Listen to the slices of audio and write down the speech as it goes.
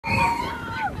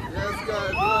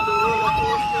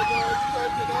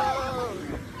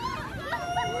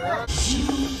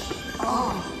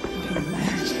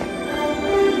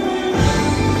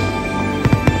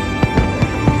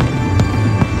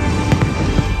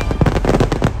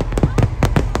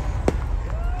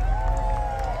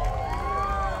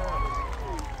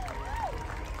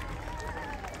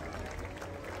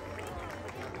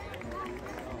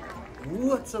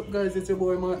What's up, guys? It's your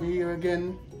boy Martin here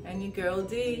again. And your girl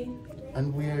D.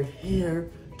 And we're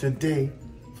here today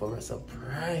for a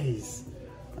surprise.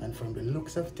 And from the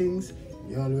looks of things,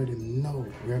 you already know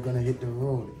we're gonna hit the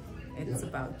road. It's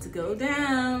about to go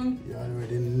down. You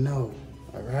already know,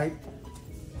 alright?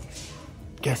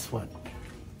 Guess what?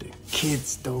 The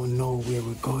kids don't know where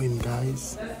we're going,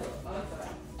 guys.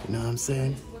 You know what I'm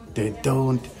saying? They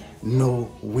don't know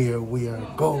where we are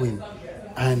going.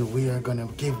 And we are gonna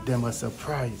give them a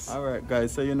surprise. Alright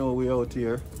guys, so you know we're out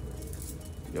here.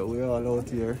 Yeah, we're all out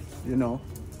here, you know.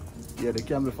 Yeah, the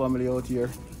Campbell family out here.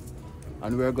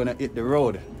 And we're gonna hit the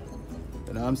road.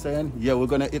 You know what I'm saying? Yeah, we're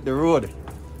gonna hit the road.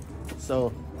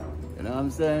 So, you know what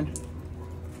I'm saying?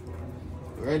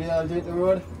 Ready all to hit the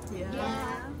road? Yeah.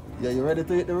 Yeah, you ready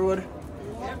to hit the road?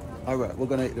 Yeah. Alright, we're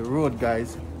gonna hit the road,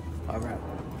 guys. Alright,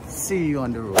 see you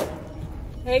on the road.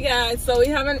 Hey guys, so we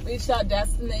haven't reached our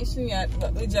destination yet,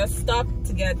 but we just stopped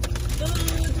to get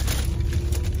food.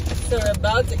 So we're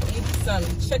about to eat some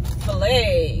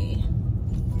Chick-fil-A.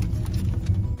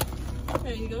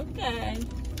 There you go, okay.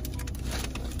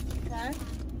 Okay,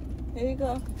 here you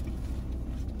go.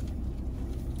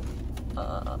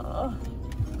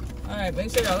 Alright, make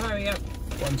sure y'all hurry up.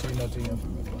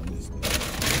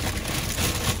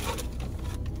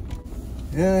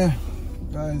 Yeah,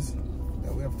 guys.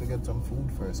 We have to get some food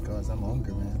first, cause I'm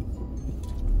hungry, man.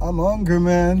 I'm hungry,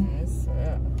 man. Yes,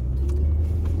 sir.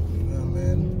 Yeah,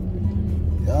 man.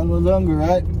 Y'all was hungry,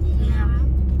 right? Yeah.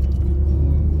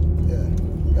 Yeah,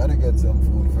 gotta get some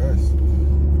food first.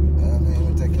 I mean,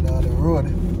 we're taking on the road.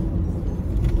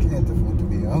 Can't afford to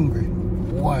be hungry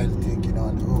while taking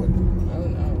on the road. Oh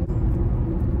no.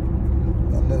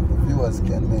 And the viewers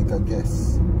can make a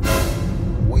guess.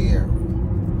 Where?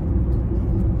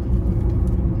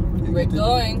 We're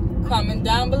going. Comment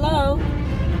down below. I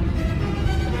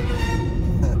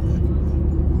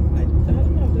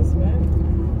don't know this way.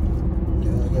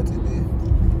 Yeah, I got it there.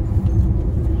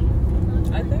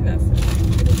 I think that's it.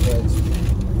 Yes.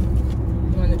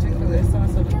 You want the Chick-fil-A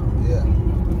sauce over there? Yeah.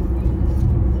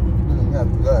 We have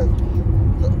to go.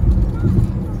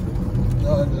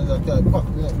 No, there's a guy pop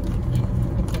there.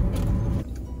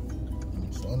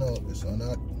 Sun out, the sun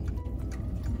out.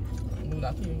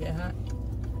 Lucky you get hot.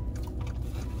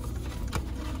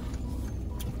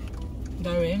 The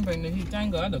rain bring the heat,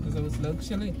 thank God, because it was a little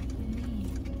chilly.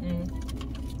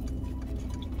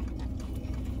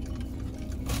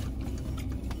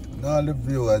 And all the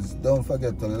viewers, don't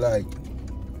forget to like,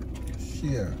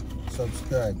 share,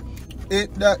 subscribe.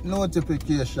 Hit that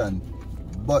notification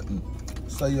button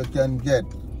so you can get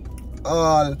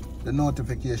all the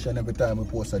notification every time we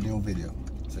post a new video.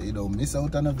 So you don't miss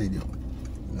out on a video.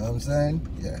 You know what I'm saying?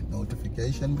 Yeah,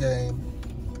 notification game.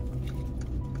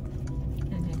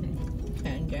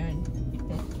 Gang.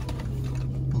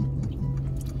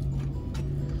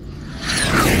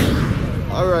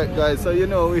 Alright guys, so you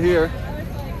know we're here.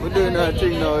 We're doing our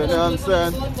thing now, you know what I'm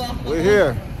saying? We're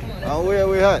here. And where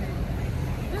we at?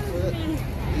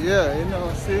 Yeah, you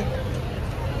know, see?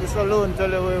 This alone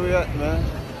tell you where we at, man.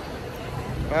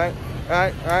 Right?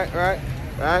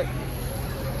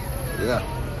 Yeah.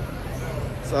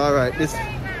 So alright, this.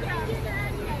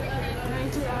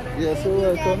 Yeah, so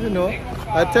welcome, you know.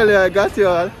 I tell you, I got you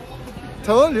all.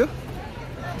 Told you.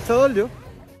 Told you.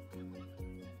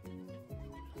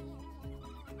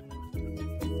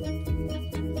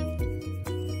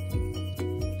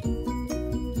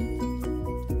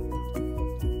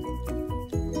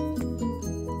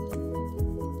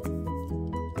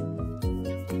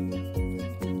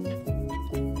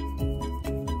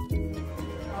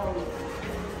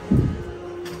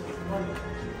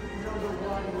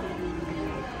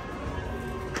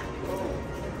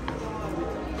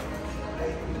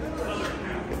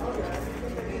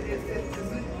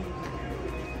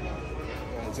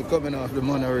 So coming off the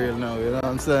monorail now, you know what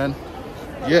I'm saying?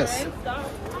 Yes.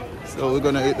 So we're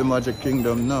gonna hit the Magic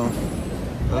Kingdom now.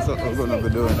 That's what we're gonna be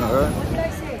doing, alright?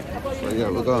 So yeah,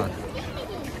 we're going.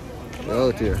 We're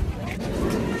out here.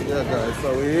 Yeah guys,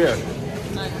 so we're here.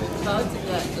 About to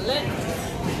get lit.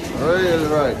 Real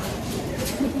right.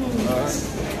 Alright.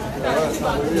 Alright, so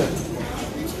we're here.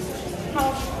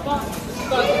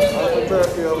 Happy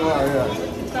birthday, Omar, yeah.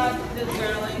 Start this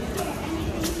early.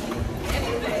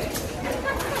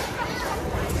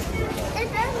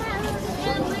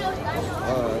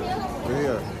 Alright, we're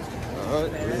here.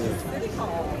 Alright, we're here. Oh.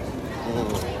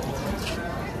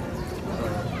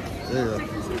 Alright, there you go.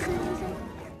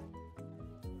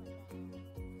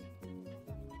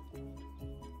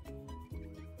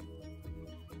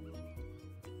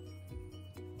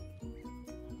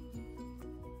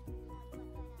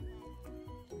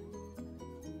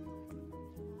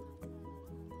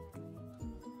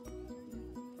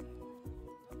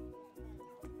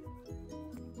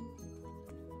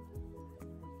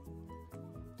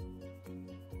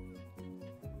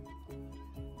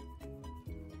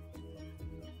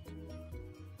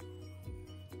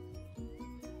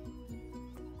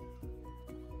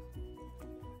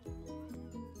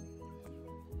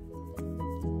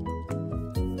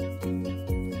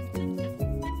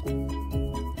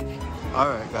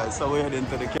 Alright guys, so we're heading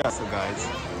to the castle guys.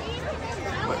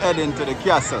 We're heading to the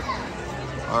castle.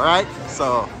 Alright,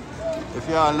 so if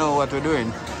you all know what we're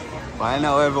doing, by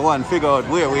now everyone figure out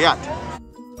where we at.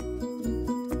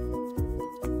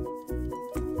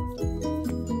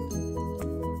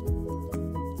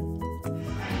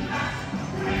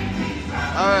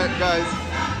 Alright guys,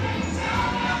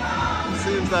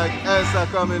 seems like Elsa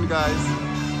coming guys.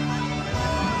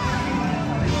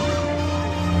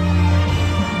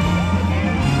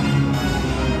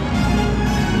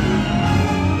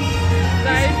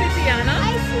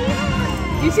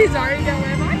 You see Zari down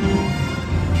there, Mark?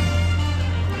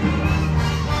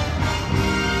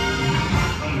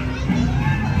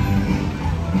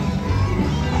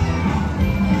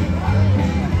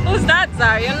 Who's that,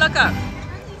 Zaria? Look up.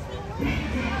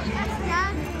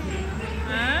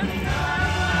 Huh?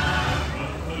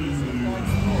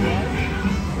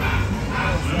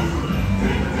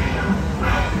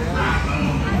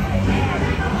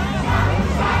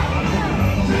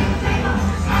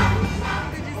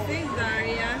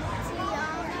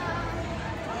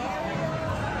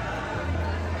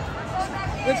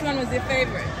 Which one was your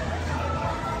favorite?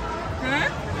 Huh?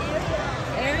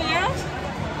 Ariel?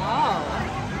 Oh.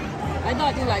 I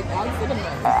thought you liked Elsa the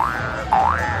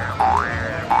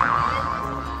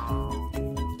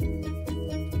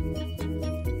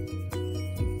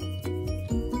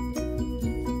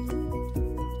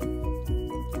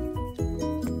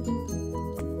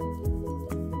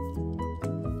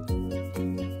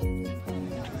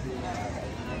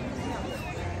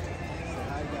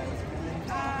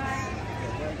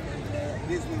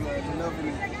Disney World,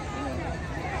 lovely.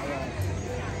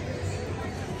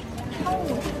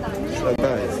 So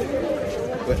guys,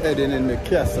 we're heading in the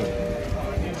castle.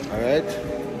 Alright,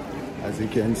 as you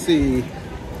can see,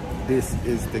 this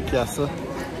is the castle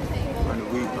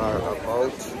and we are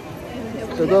about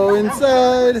to go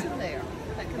inside.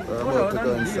 We're about to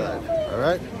go inside.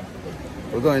 Alright,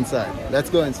 we're going inside. Let's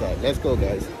go inside. Let's go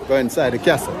guys. Go inside the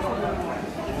castle.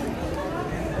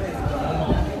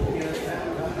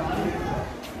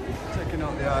 Checking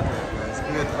out the artwork guys.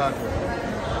 Great artwork.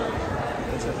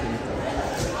 Let's check it out.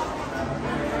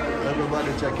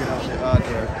 Everybody checking out the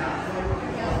artwork.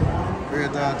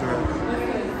 Great artwork.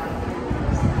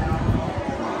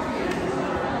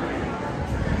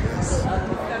 Yes.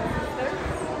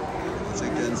 As you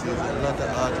can see, there's a lot of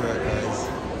artwork, guys.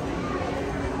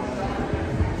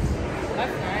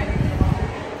 That's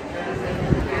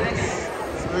nice.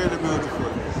 It's really beautiful.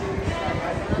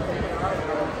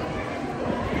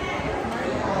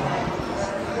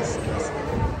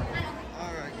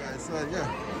 Alright, guys, so yeah.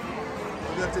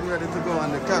 We're getting ready to go on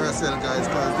the carousel guys,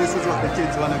 because this is what the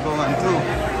kids want to go on too.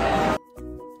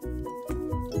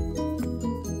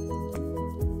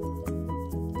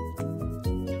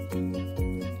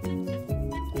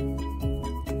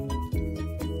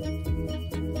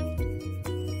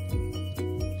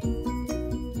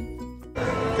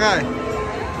 Okay,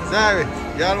 Zari,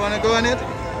 y'all want to go on it?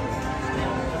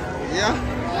 Yeah?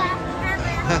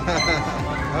 Yeah.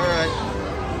 Alright,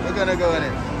 we're gonna go on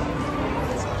it.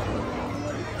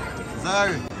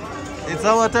 Sorry, it's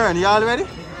our turn. Y'all ready?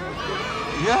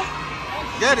 Yeah?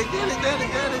 Get it, get it, get it,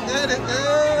 get it, get it. Get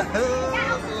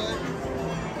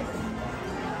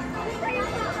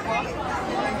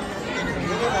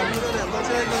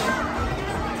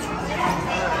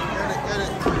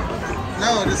it. No,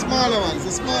 the smaller ones,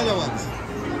 the smaller ones.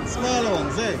 Smaller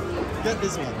ones, hey. Get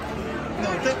this one.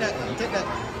 No, take that one, take that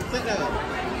one. Take that one.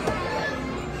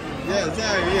 Yeah,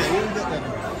 sorry, yeah, you can get that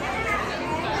one.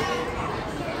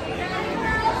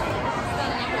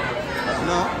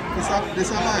 No, this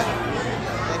is mine.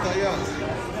 That's yours.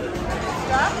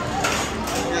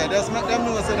 Yeah, just make them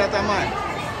know so that's mine.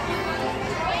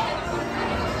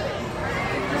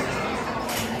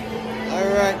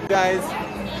 Alright guys.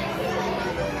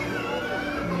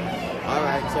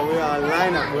 Alright, so we are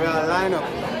line up.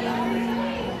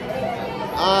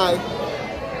 Alright.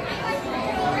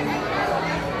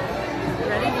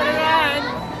 Ready for the ride?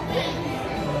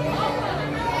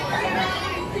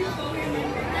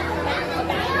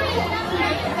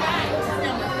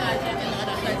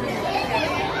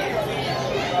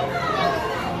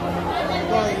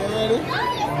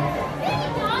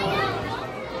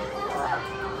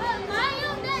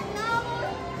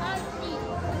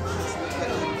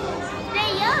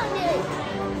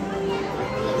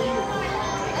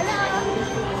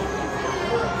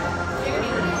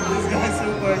 This guy's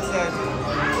super excited.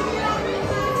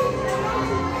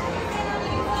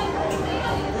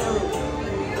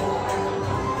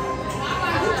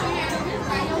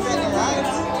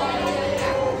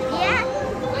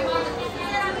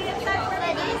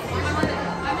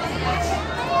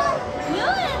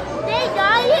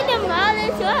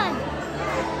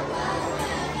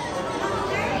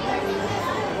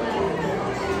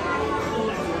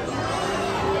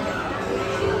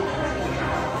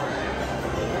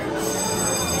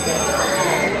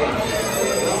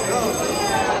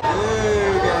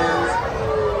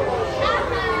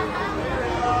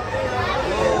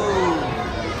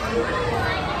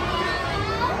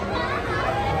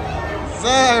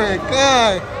 Hey,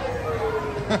 Kai!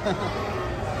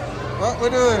 What we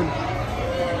doing?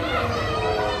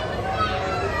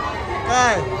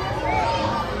 Kai!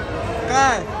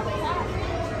 Kai!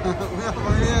 We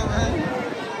over here, man.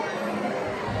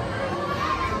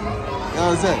 Yo,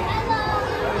 what's that?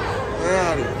 Where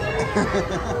are you?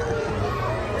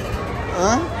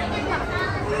 Huh?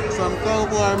 Some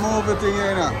cowboy movie thing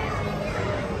here now.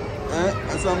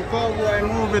 Some cowboy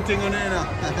movie thing on here now.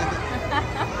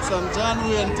 Some John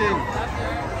Wayne thing.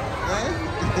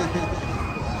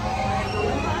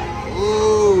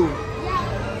 Ooh.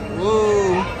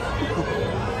 Ooh.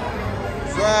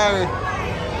 Sorry.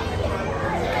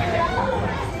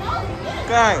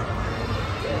 Kai.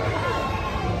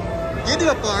 Get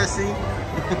up, RC.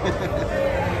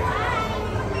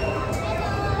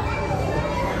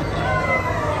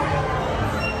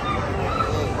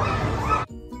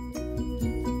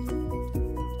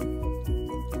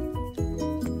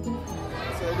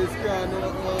 This car don't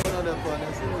know another fun,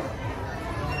 you see?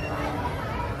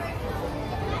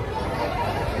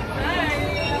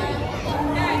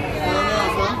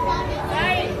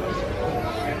 Hi.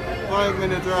 5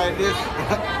 minutes ride this.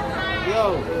 Yo,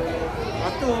 a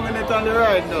 2 minutes on the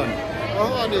ride done. How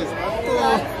about this?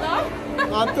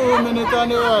 A 2 minutes on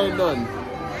the ride done.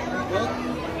 Yeah?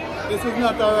 This is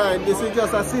not a ride, this is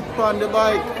just a sit on the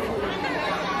bike.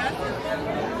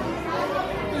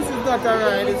 Not a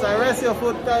ride, it's a rest your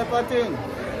foot type of thing.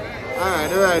 Alright,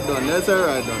 the ride done. That's a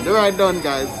ride done. The ride done,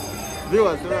 guys.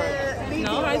 Viewers, the ride.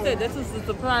 No, I said this is a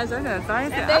surprise. I'm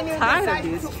tired of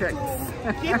these tricks.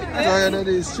 Tired of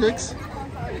these tricks?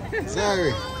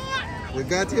 Sorry. We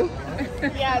got you?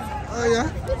 Yes. Oh yeah?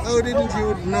 How didn't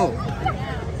you know?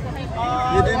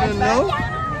 You didn't know?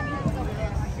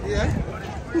 Yeah?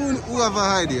 Who have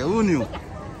an idea? Who knew?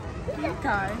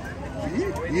 Kai.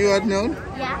 You had known?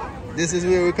 Yeah. This is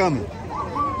where we're coming.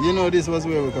 You know this was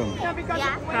where we're coming. Yeah.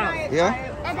 Yeah?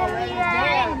 And then we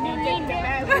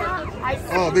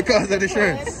are Oh, because of the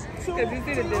shirts. Because you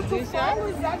see the Disney shirt?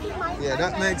 Yeah,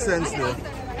 that makes sense though.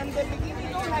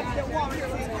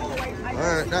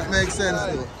 Alright, that makes sense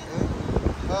though.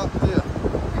 Oh, yeah.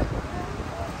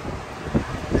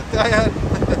 You're tired?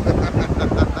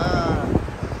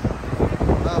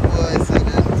 Oh boy, so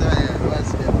them tired.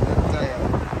 Watch them tired.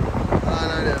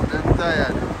 All of them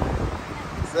tired.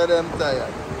 So them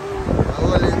tired. I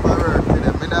only for work to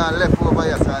them. I not left over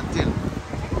here until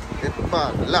the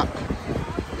park lock.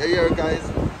 You hear guys?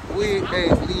 We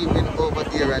ain't leaving over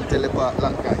here until the park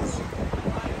lock, guys.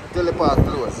 Till the park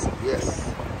close.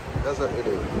 Yes. That's what we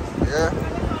do. Yeah?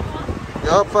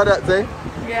 You up for that, Zay?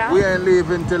 Yeah. We ain't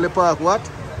leaving till the park what?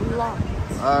 Locked.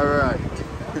 Alright.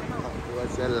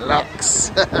 What's the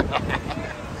locks?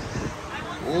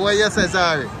 What you say,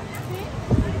 sorry?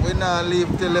 We not leave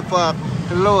till the park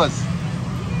close.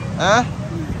 Huh?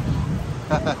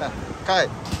 Kai,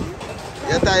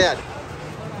 you tired?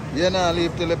 You not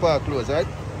leave till the park close, right?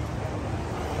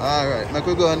 Alright, make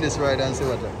we go on this ride and see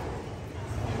what happens.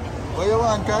 What you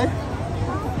want, Kai?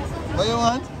 What you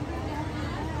want?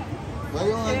 What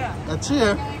you want? A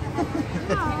chair?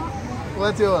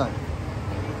 What you want?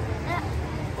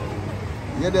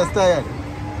 You're just tired?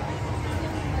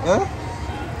 Huh?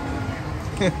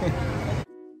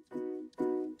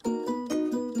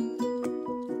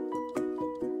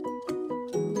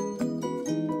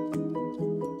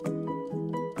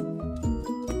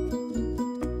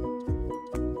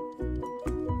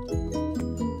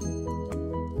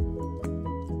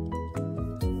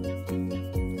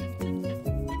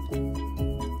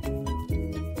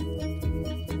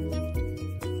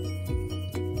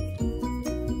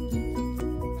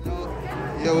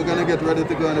 Yeah, we're gonna get ready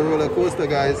to go on the roller coaster,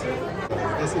 guys.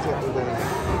 This is what we're going to do.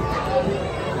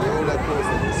 The roller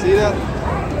coaster. See that?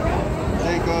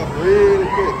 Take off really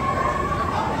quick.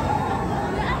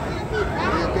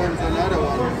 Here comes another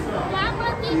one.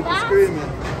 Keep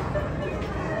screaming.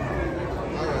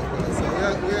 Alright, guys. So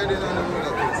we're heading on the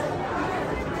roller coaster.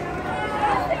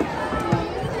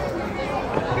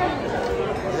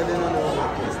 Heading on the roller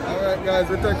coaster. Alright, guys,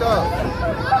 we take off.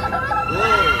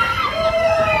 Whoa.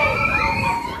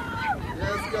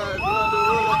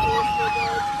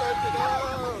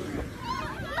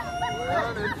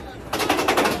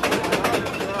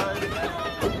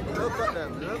 Look at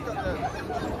them.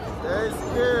 They're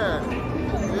scared.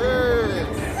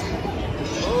 Yes.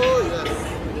 Oh, yes.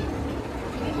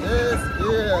 They're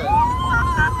scared.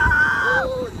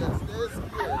 Oh, yes, they're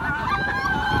scared.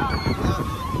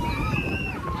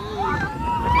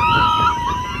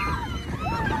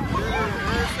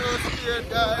 They're so scared,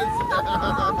 guys.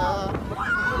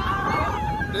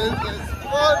 This is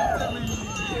fun to me.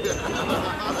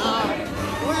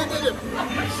 did it.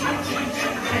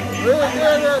 We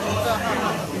did it.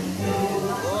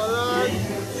 Hold on.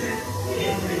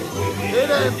 It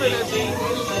ain't finished.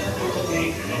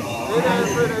 It ain't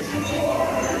finished.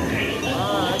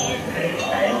 Alright.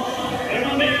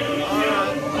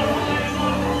 Alright.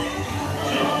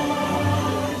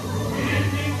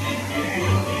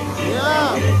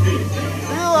 Yeah.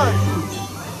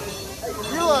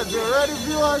 Viewers, you ready,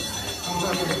 viewers?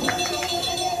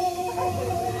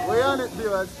 We're on it,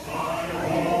 viewers.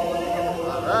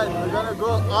 Alright, we're gonna go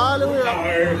all the way up.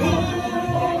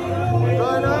 We're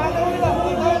going all the way up.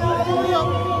 We're going all the way up.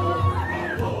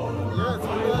 Yes,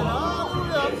 we're going all the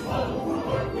way up.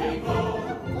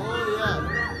 Oh, yeah.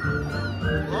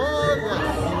 Oh,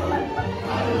 yes.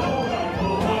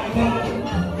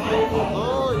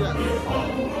 Oh, yes.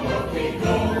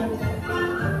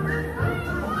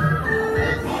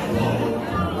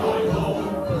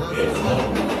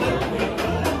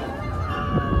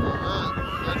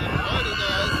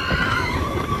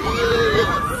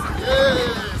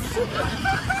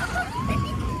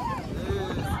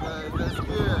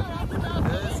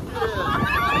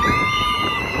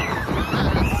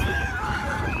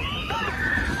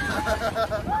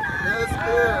 That's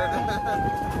good.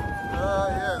 Oh,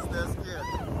 yes, that's good.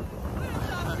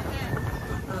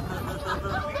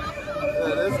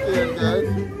 Yeah, that's good, guys.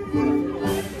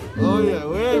 Oh, yeah,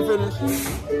 we ain't finished.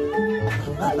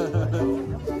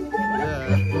 Yeah.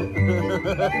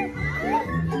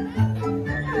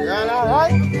 Y'all all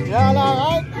right? Y'all all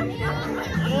right?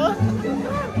 Yeah?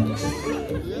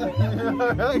 Yeah,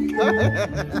 all right, guys.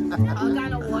 All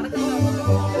kind of water.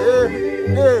 Hey,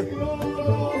 hey.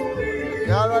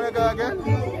 Y'all wanna go again?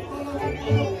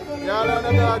 Y'all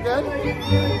wanna go again?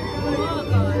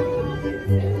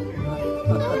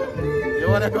 You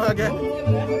wanna go again?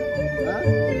 Huh?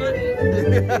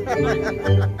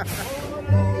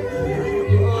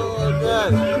 Oh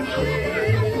God.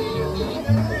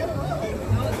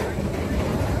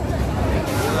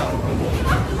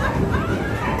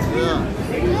 Yeah.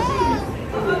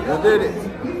 We did it.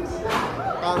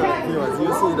 Alright, viewers, you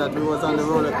see that we was on the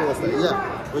roller coaster. Yeah,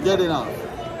 we're getting off.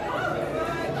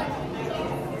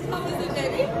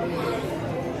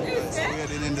 We're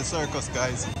getting in the circus,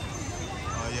 guys.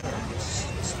 Oh yeah,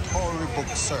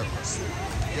 Storybook Circus.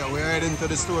 Yeah, we're heading to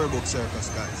the Storybook Circus,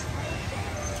 guys.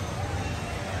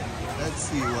 Let's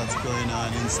see what's going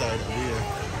on inside of here.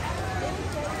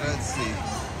 Let's see.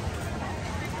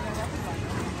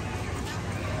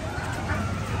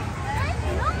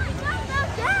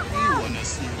 You wanna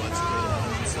see what's going on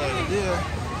inside of here?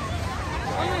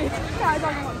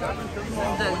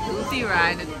 The Goofy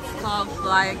ride, it's called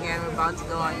Fly Again. We're about to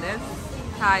go on this.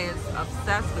 Kai is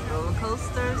obsessed with roller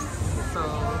coasters, so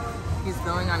he's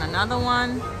going on another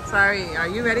one. Sorry, are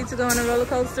you ready to go on a roller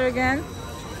coaster again?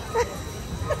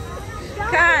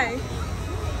 Kai,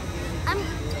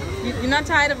 you're not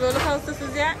tired of roller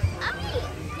coasters yet?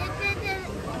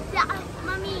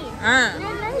 Mommy.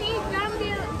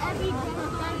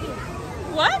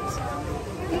 What?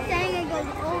 He's saying it goes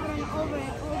over and over and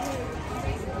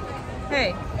over.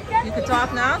 Hey, you can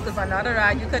talk now because on the other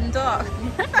ride you couldn't talk.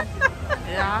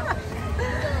 Yeah.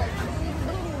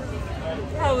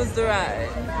 How was the ride?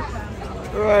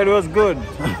 The ride was good.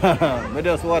 We're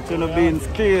just watching them being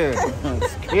scared.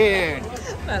 Scared.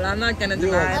 Well, I'm not gonna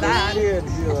deny that. Scared,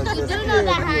 viewers. They're You do scared, know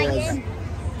that viewers. hiding.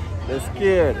 They're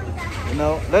scared. You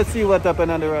know, let's see what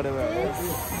happened on the other ride. And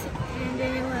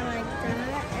then it went like that.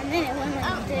 And then it went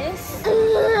like this.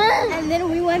 And then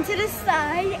we went to the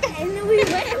side. And then we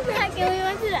went back and we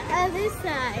went to the other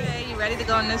side. Hey, you ready to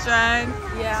go on this ride?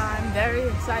 Yeah, I'm very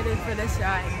excited for this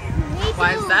ride. Me too.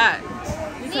 Why is that?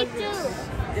 Me too.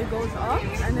 It goes up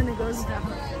and then it goes down.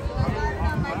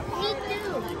 Me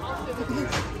too.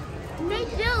 Me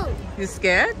too. You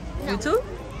scared? No. You too?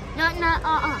 No,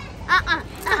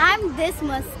 I'm this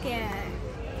much scared.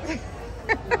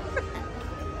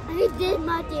 I did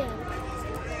my deal.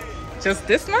 Just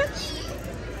this much?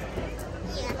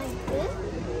 Yeah, like this.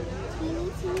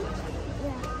 Teeny.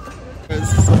 Yeah.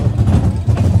 So,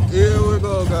 here we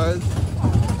go, guys.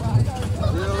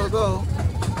 Here we go.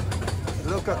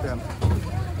 Look at them.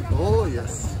 Oh,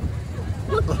 yes.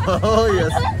 Oh,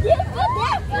 yes.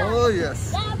 Oh,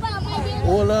 yes.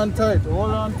 Hold on tight.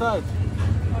 Hold on tight.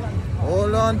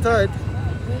 Hold on tight.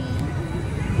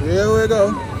 Here we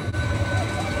go.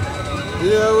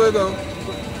 Here we go.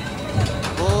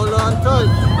 Hold on tight.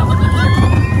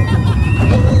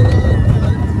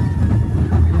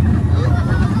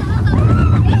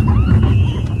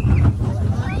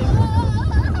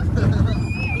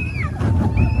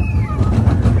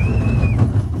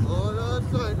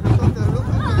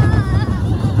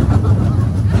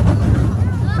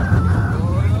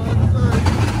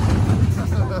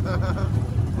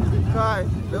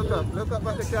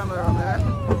 camera, man.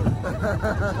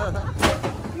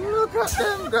 Look at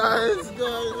them, guys.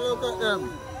 Look at them.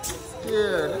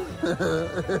 Scared.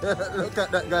 Look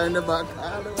at that guy in the back.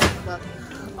 All the way in the back.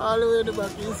 All the way in the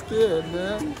back. He's scared,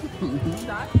 man.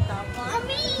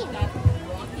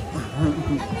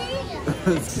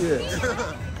 Scared.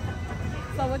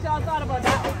 So what y'all thought about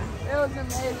that one? It was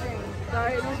amazing.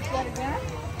 Sorry, you don't scared again?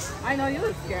 I know you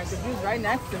were scared because you was right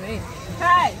next to me.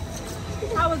 Hey,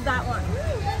 how was that one?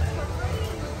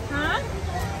 Huh?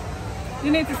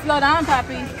 You need to slow down,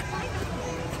 Papi.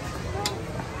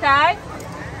 Okay?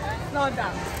 Slow it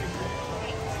down.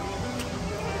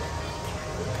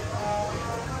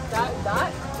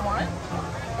 That one,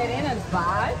 it ain't as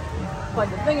bad. But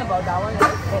the thing about that one is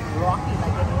it's rocky,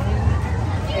 like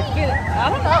it's good. I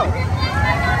don't know.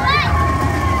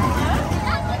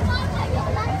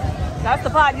 That's the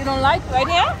part you don't like right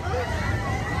here?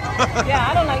 Yeah,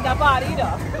 I don't like that part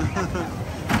either.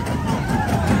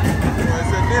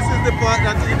 So this is the part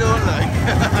that you don't like.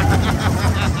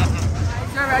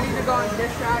 You're ready to go on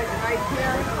this ride right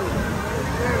here.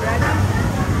 You're ready?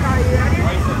 Are you ready?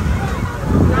 Are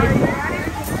you ready?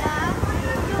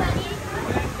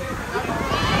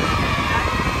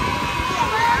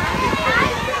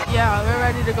 Yeah, we're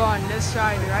ready to go on this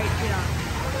ride right here.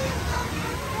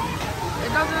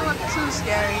 It doesn't look too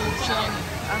scary, so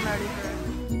I'm ready for it.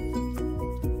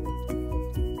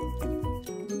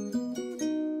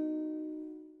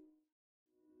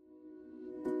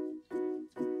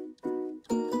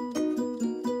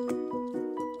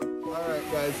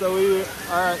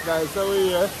 Alright guys, so we're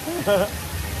here.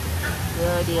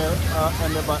 There,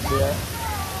 and the back there.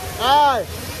 Hi!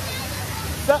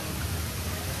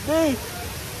 D!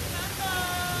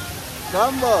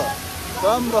 Gumbo!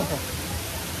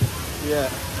 Yeah,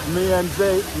 me and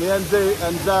Zay and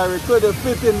Zari couldn't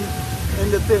fit in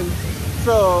the thing,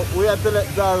 so we had to let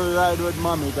Zari ride with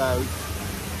Mommy, guys.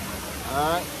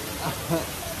 Alright?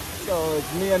 So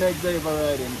it's me and Xavier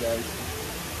riding, guys.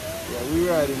 Yeah, we're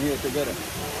riding here together.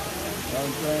 You know what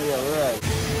I'm saying? Yeah, we're riding.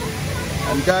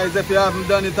 And guys, if you haven't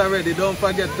done it already, don't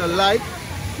forget to like,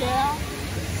 Share,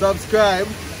 subscribe,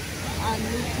 and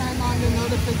turn on the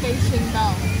notification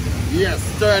bell. yes,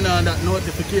 turn on that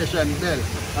notification bell.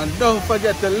 And don't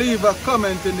forget to leave a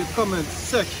comment in the comment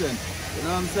section. You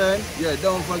know what I'm saying? Yeah,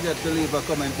 don't forget to leave a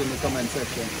comment in the comment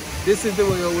section. This is the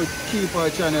way we keep our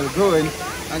channel growing,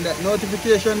 and that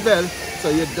notification bell so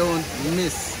you don't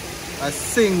miss a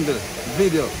single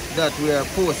video that we are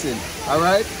posting.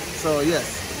 Alright? So yes,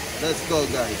 let's go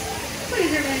guys.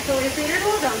 Please remain fully seated.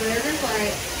 Hold on, there's in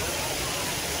flight.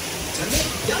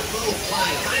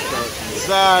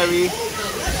 Sorry,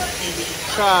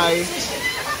 Kai,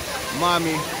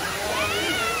 Mommy.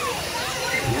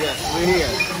 Yes, we're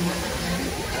here.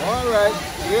 Alright,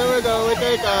 here we go, we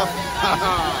take off.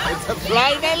 It's a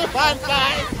flying elephant,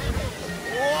 guys.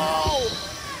 Whoa!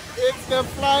 It's the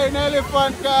flying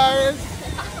elephant, guys.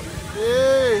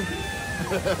 Hey.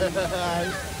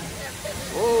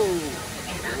 Whoa,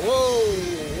 whoa,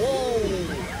 whoa.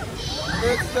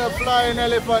 It's the flying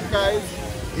elephant, guys.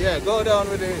 Yeah, go down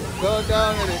with it. Go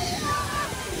down with it.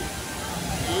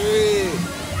 Yeah.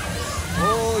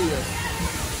 Oh, yes.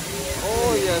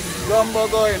 Oh, yes. Gumbo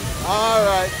going. All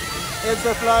right. It's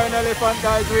the flying elephant,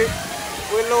 guys.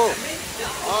 We're low.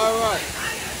 All right.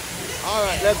 All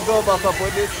right. Let's go back up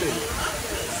with this thing.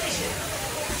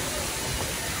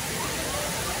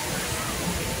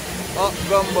 Up,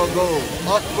 Gumbo, go.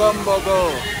 Up, Gumbo,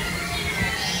 go.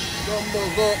 Gumbo,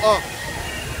 go up.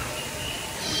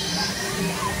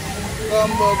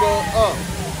 Gumbo, go up.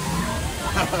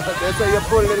 That's how you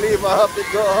pull the lever up, it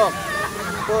go up.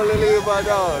 Pull the lever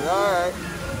down. Alright.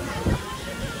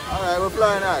 Alright, we're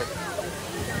flying high.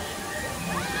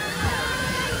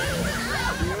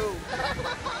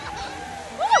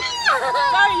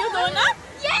 Sorry, you doing that?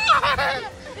 Yeah!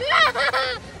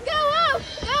 Go up!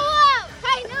 Go up!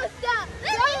 Hey, no, stop!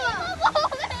 Go up!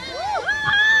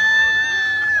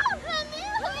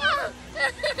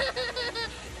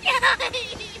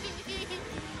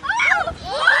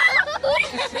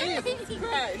 Jesus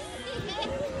Christ.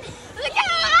 Look how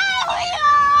high we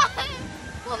are!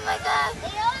 Oh my God!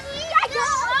 I go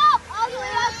up! All the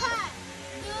way up high!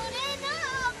 Shooting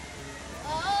up!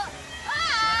 Oh!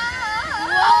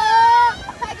 Whoa!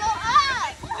 I go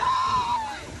up!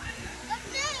 Look at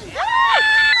me!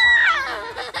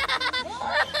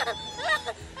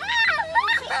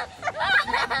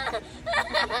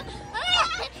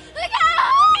 Look how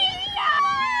high we are!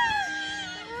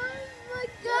 Oh my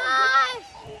gosh!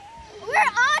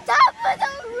 We're on top!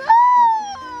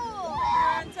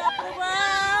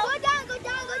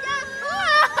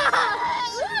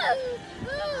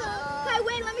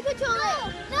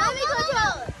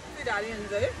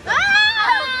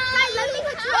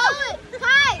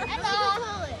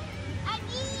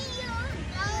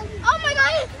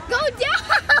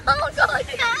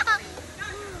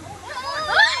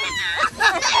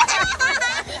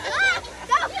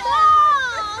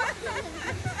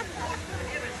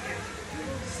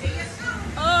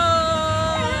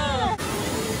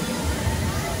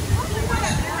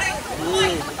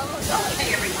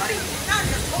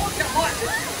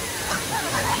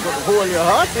 hold your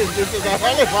horses. This is an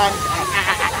elephant.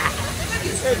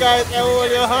 Hey guys, I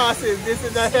hold your horses. This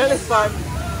is an elephant.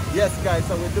 Yes, guys,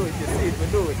 so we do it. You see it, we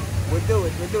do it. We do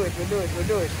it. Yes, we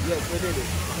did it. You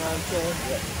know what I'm saying?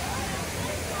 Yes.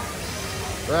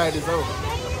 Ride is over.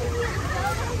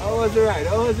 How was the ride?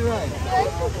 Was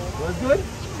good?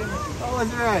 How was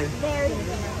the ride?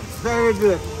 Very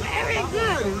good. Very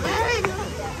good.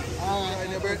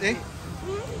 On your birthday?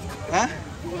 Huh?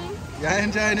 You're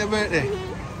enjoying your birthday?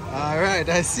 Alright,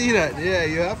 I see that. Yeah,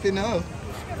 you're happy now.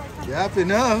 You're happy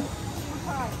now?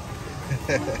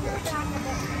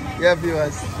 Yeah,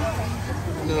 viewers.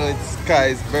 You know it's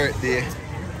Kai's birthday.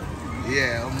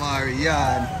 Yeah, Omari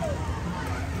Yan.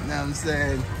 You know what I'm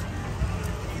saying?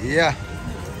 Yeah.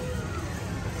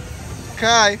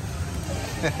 Kai.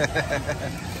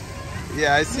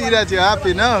 Yeah, I see that you're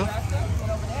happy now.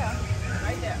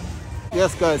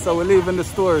 Yes, guys, so we're leaving the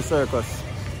story circus.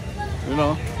 You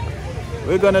know,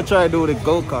 we're gonna try to do the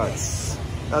go-karts.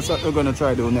 That's what we're gonna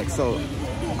try to do next. So,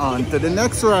 on to the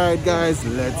next ride, guys.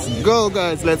 Let's go,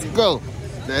 guys. Let's go.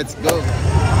 Let's go.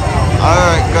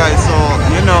 Alright, guys, so,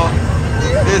 you know,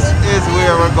 this is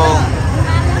where we're going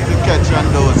to catch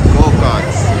on those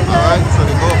go-karts. Alright, so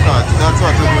the go-karts, that's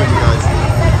what we're doing, guys.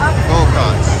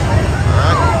 Go-karts.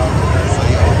 Alright, so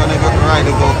yeah, we're gonna go ride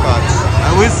the go-karts.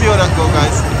 And we'll see how that go,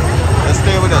 guys. Let's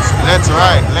stay with us. Let's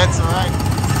ride. Let's ride.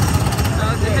 So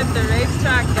this is the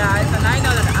racetrack, guys, and I know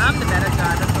that I'm the better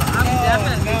driver, so I'm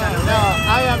definitely gonna win. No,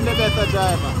 I am the better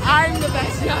driver. I'm the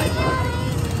best driver.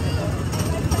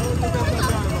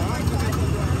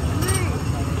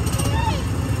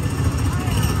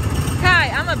 Kai,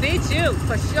 I'm gonna beat you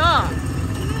for sure.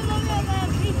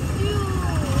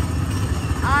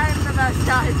 I'm the best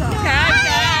driver. Kai,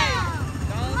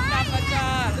 don't stop at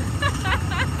all.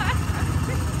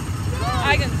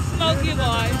 I can smoke you,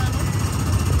 boy.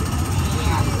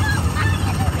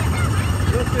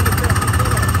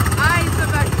 I'm the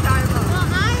best driver.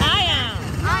 I am.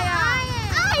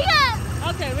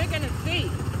 Okay, we're gonna see.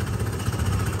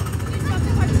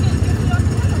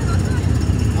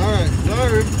 Alright,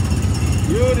 Larry,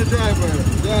 you're the driver.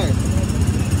 Drive.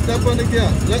 Step on the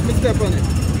gas. Let me step on it.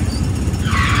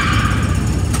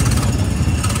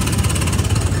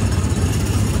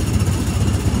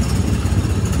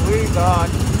 We got.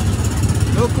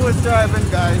 Look who's driving,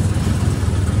 guys.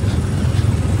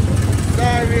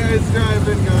 Zaria is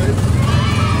driving, guys.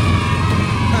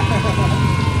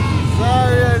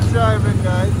 Zaria is driving,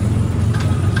 guys.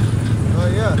 Oh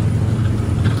yeah.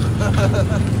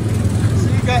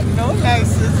 She got no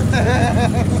license.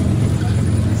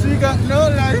 She got no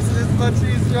license, but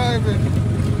she's driving.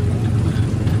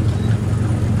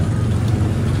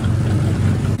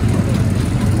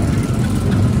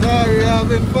 Zaria,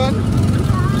 having fun?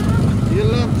 You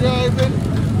love driving?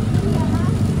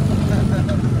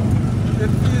 It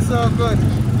feels so good.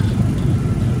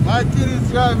 My kid is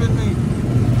driving me.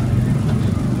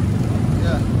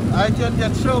 Yeah, I can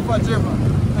get chauffeur Gemma.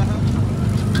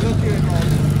 Look here,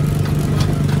 guys.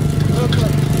 Look at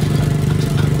it.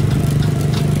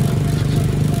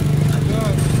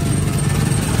 Good.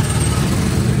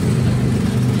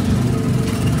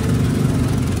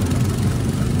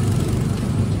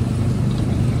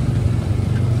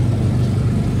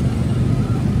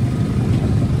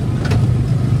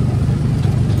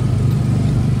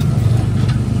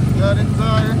 Got it,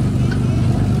 Zara.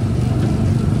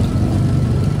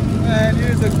 Man,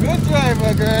 you're a good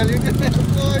driver, girl. You get that,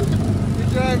 boy?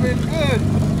 You're driving good.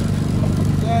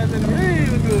 Driving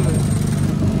real good.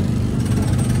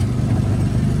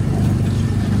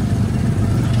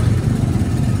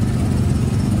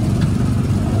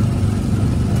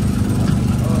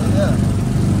 Oh, yeah.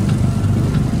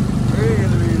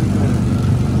 Real good.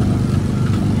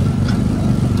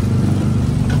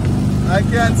 I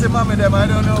can't see mommy them. I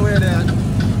don't know where they are.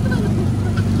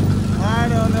 I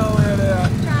don't know where they are.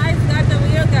 Kai's got the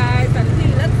wheel, guys, and he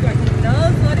looks like he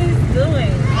knows what he's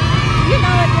doing. You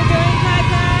know what you're doing, Kai?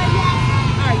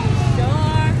 Are you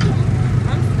sure?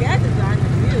 I'm scared to drive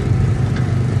with you.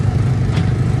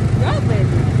 Go,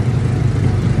 baby.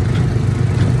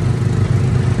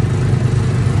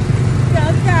 Go,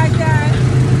 Kai.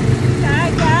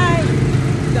 Kai.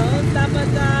 Don't stop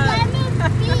us, Let me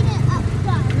speed it up.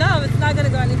 No, it's not going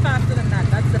to go any faster than that.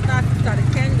 That's the fastest car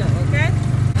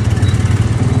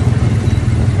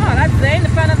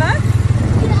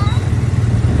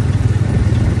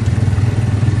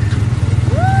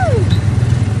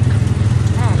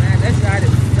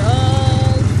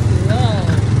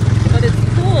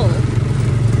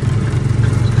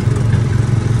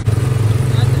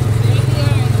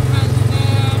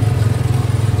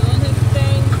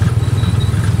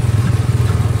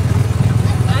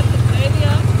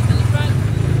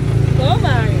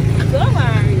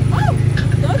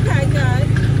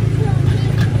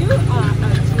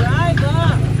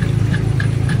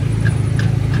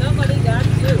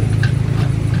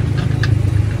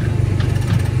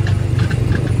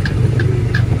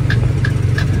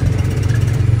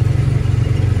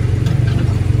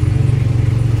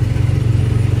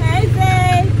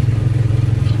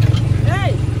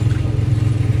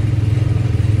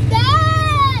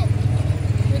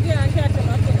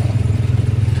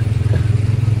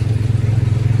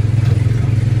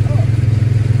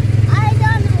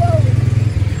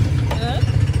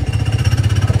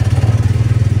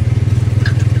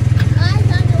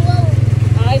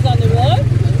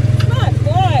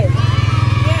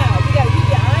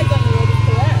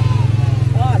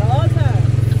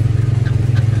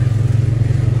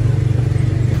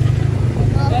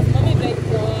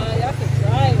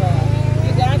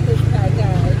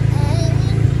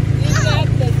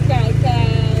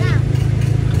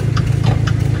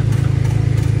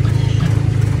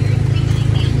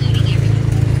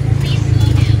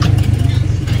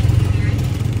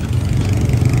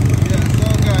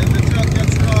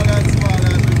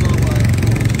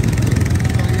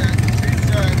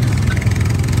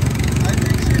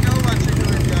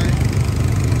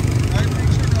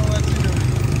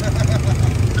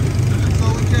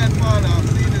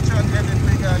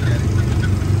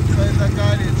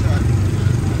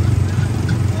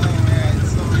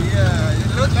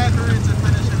the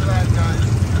finishing line, guys.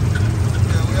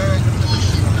 Yeah, we are at the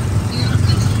finishing line.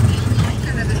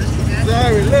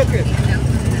 Sorry, look it.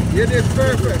 You did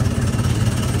perfect.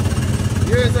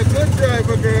 You're a good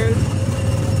driver, girl.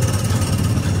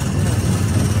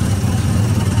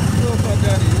 Super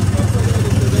daddy. Super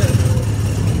daddy today.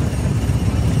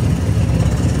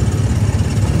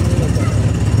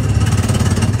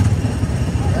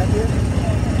 Right here.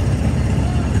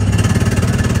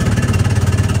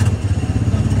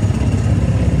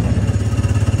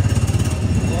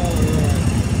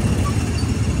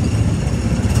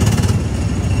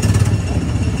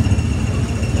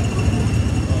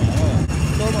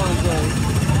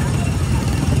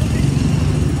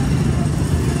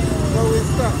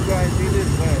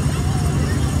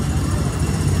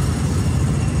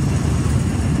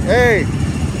 Hey,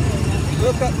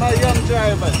 look at my young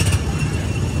driver.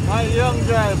 My young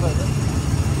driver.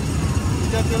 You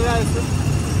got the license?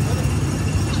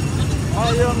 My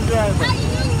young driver. How you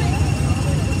doing?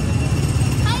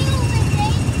 How you doing,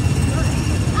 Dave?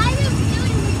 I was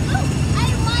doing this. Oh, I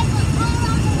like what's all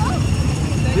around the road.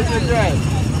 Did you drive?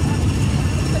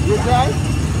 You drive?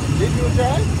 Did you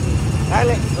drive? I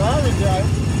will drive.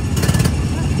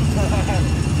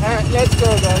 Alright, let's go,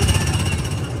 guys.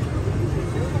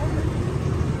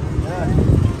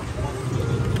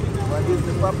 But this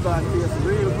the popcorn tastes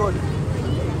real good.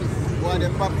 Boy, the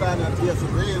popcorn tastes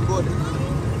real good.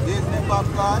 Disney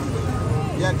popcorn.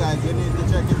 Yeah, guys, you need to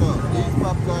check it out. These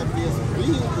popcorn taste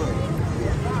real good.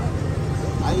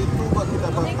 I eat 2 buckets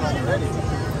of popcorn already.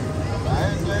 I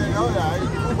ain't saying, oh yeah, I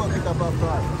eat 2 buckets of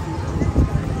popcorn.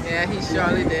 Yeah, he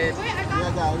surely did.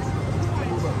 Yeah, guys.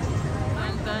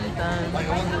 Dun, dun,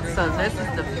 dun. So this is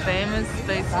the famous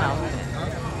Space Mountain.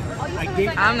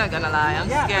 I'm not gonna lie, I'm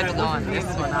scared to go on this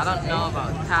one. I don't know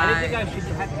about Ty,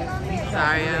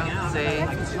 Zaria, Zay,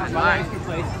 and Mark.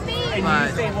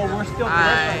 But I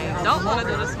don't want to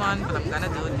do this one, but I'm gonna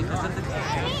do it because of the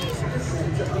kids.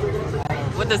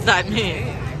 What does that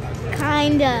mean?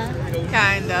 Kinda.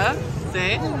 Kinda.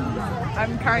 Say?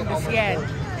 I'm kind of scared.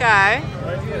 Kai,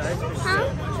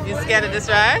 Huh? you scared of this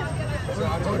ride?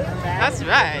 That's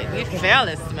right, we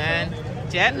fearless, man.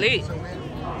 Jet Li.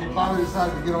 We finally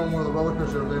decided to get on one of the roller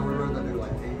coasters. We rode that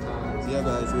like 8 times. Yeah,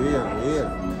 guys, we're here.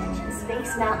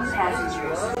 Space Mountain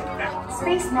passengers.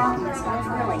 Space Mountain is a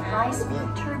thrilling, high-speed,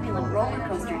 turbulent roller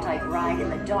coaster type ride in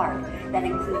the dark that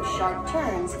includes sharp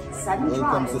turns, sudden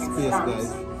Welcome drops, to and space, stunts.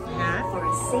 guys. Yeah. For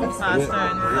a safe Fast space,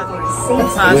 turn, for a sudden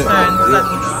safe Fast space, turn,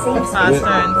 sudden safe Fast space,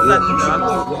 turn, sudden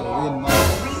drop.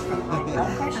 free from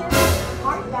blood pressure,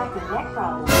 heart, back, and neck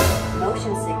problems,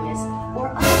 motion sickness, or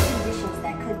other conditions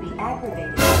that could be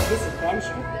aggravated by this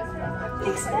adventure.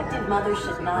 Expectant mothers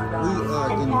should not ride, We are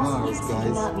and in passengers Mars, who do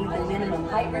guys. not meet the minimum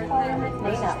height requirement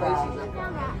may not ride.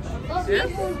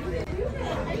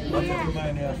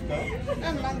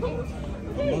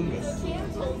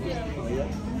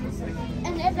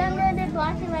 And if I'm going to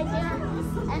watch it right there,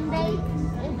 and they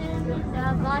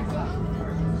watch it,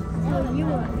 oh, you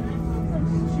are.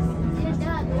 Your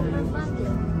dog is my monkey.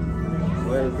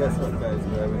 Well, guess what, guys?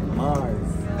 We're in Mars.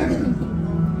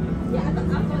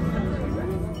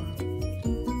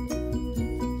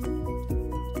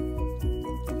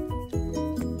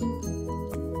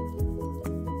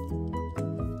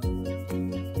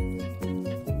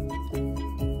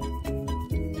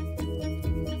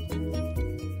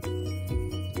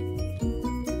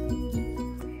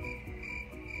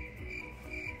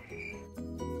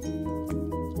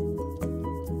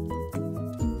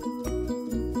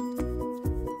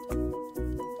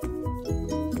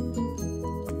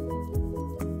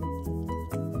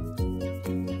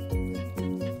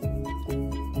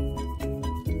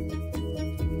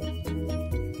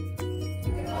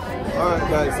 Alright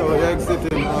guys, so we're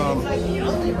exiting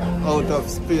out of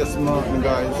Space Mountain,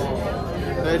 guys.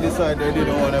 They decided they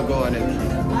didn't want to go on it.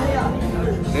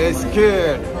 They're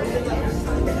scared.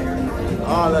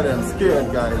 All of them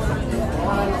scared, guys.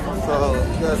 So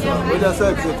guess what, we just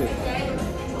exited.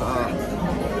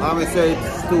 I would say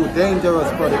it's too dangerous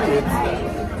for the kids.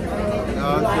 You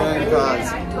know what I'm saying?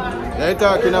 Because they're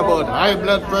talking about high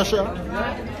blood pressure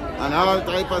and all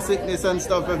type of sickness and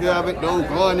stuff. If you have it, don't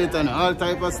go on it and all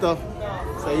type of stuff.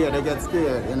 So yeah, they get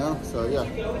scared, you know. So yeah,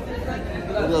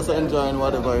 we're just enjoying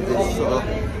whatever it is. So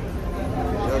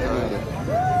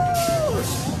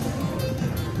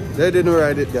they didn't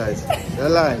ride it, guys. They're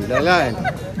lying. They're lying.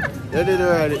 They didn't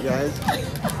ride it, guys.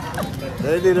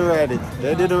 They didn't ride it.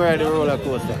 They didn't ride the roller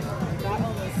coaster. That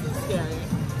one was scary.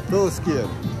 Too scared.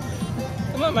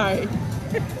 Come on, Mary.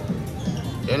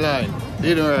 They're lying. They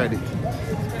didn't ride it.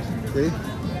 See?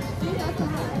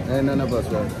 Ain't none of us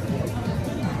ride.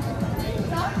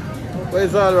 But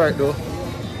it's alright though.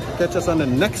 Catch us on the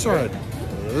next ride.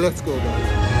 Let's go,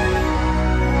 guys.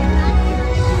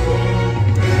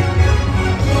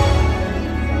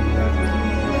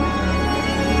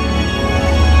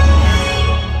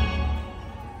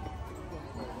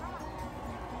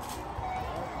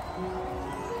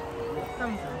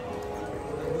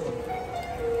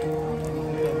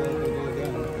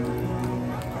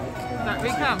 We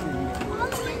come.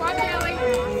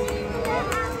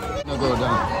 Now go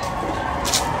down.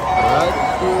 Alright?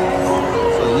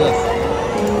 So yes,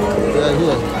 we are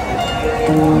here.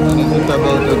 And it's just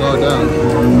about to go down.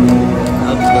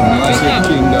 That's the massive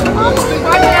kingdom, guys.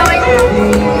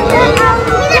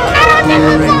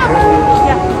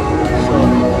 So,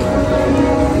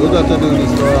 we got to do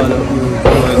this for all of you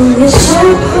boys.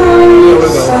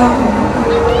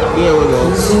 Here we go.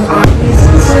 Here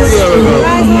we go. Here we go.